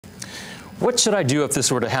What should I do if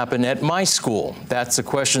this were to happen at my school? That's a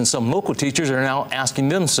question some local teachers are now asking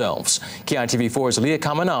themselves. KITV4's Leah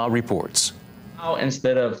Kamana reports. Now,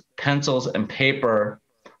 instead of pencils and paper,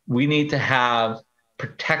 we need to have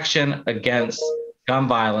protection against gun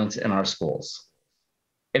violence in our schools.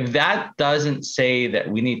 If that doesn't say that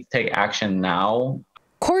we need to take action now.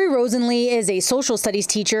 Corey Rosenlee is a social studies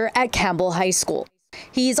teacher at Campbell High School.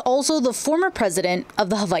 He's also the former president of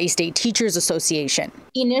the Hawaii State Teachers Association.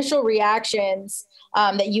 Initial reactions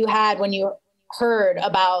that you had when you heard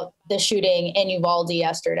about the shooting in Uvalde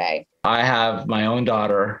yesterday? I have my own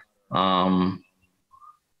daughter. And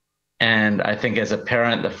I think as a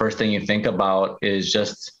parent, the first thing you think about is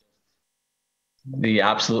just the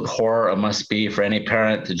absolute horror it must be for any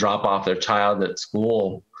parent to drop off their child at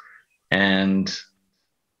school and,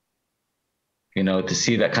 you know, to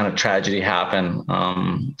see that kind of tragedy happen.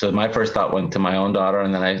 So my first thought went to my own daughter,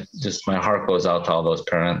 and then my heart goes out to all those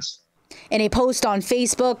parents. In a post on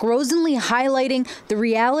Facebook, Rosenlee highlighting the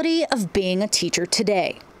reality of being a teacher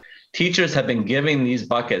today. Teachers have been giving these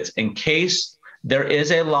buckets in case there is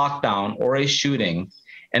a lockdown or a shooting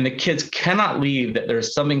and the kids cannot leave, that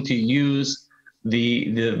there's something to use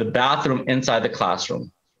the bathroom inside the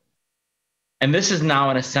classroom. And this is now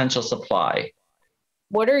an essential supply.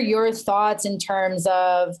 What are your thoughts in terms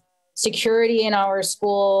of security in our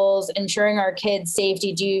schools, ensuring our kids'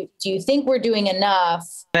 safety? Do you think we're doing enough?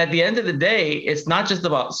 At the end of the day, it's not just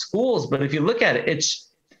about schools, but if you look at it, it's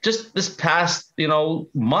just this past,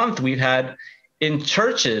 month we've had in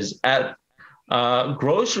churches, at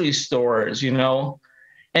grocery stores,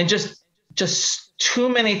 and just too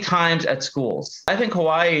many times at schools. I think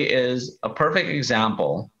Hawaii is a perfect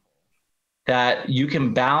example that you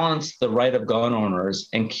can balance the right of gun owners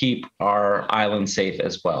and keep our island safe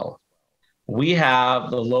as well. We have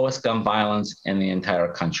the lowest gun violence in the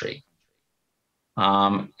entire country.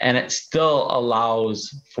 And it still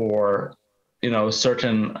allows for,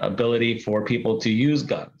 certain ability for people to use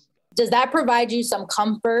guns. Does that provide you some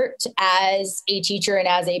comfort as a teacher and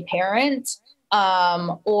as a parent?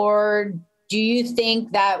 Or do you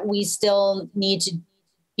think that we still need to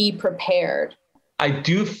be prepared? I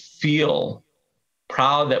do feel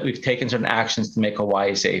proud that we've taken certain actions to make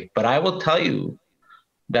Hawaii safe, but I will tell you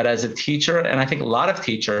that as a teacher, and I think a lot of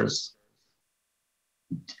teachers,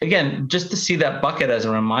 again, just to see that bucket as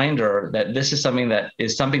a reminder that this is something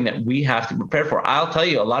that we have to prepare for. I'll tell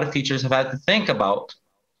you, a lot of teachers have had to think about,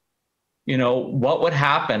 what would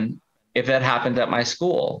happen if that happened at my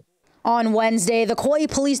school. On Wednesday, the Kauai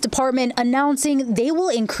Police Department announcing they will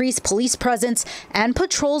increase police presence and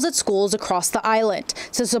patrols at schools across the island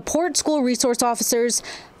to support school resource officers,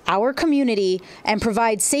 our community, and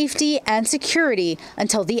provide safety and security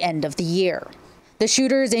until the end of the year. The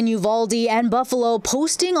shooters in Uvalde and Buffalo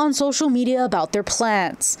posting on social media about their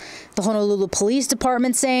plans. The Honolulu Police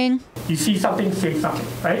Department saying, you see something, say something,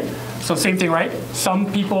 right? So same thing, right?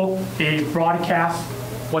 Some people, they broadcast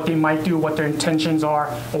what they might do, what their intentions are,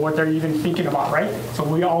 or what they're even thinking about, right? So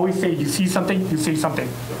we always say, you see something, you say something.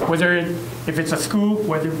 If it's a school,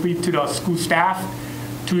 whether it be to the school staff,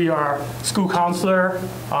 to your school counselor,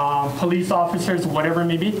 police officers, whatever it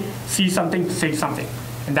may be, see something, say something.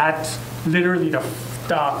 And that's literally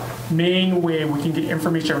the main way we can get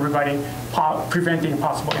information regarding preventing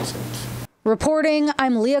possible incidents. Reporting,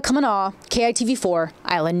 I'm Leah Kamana, KITV4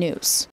 Island News.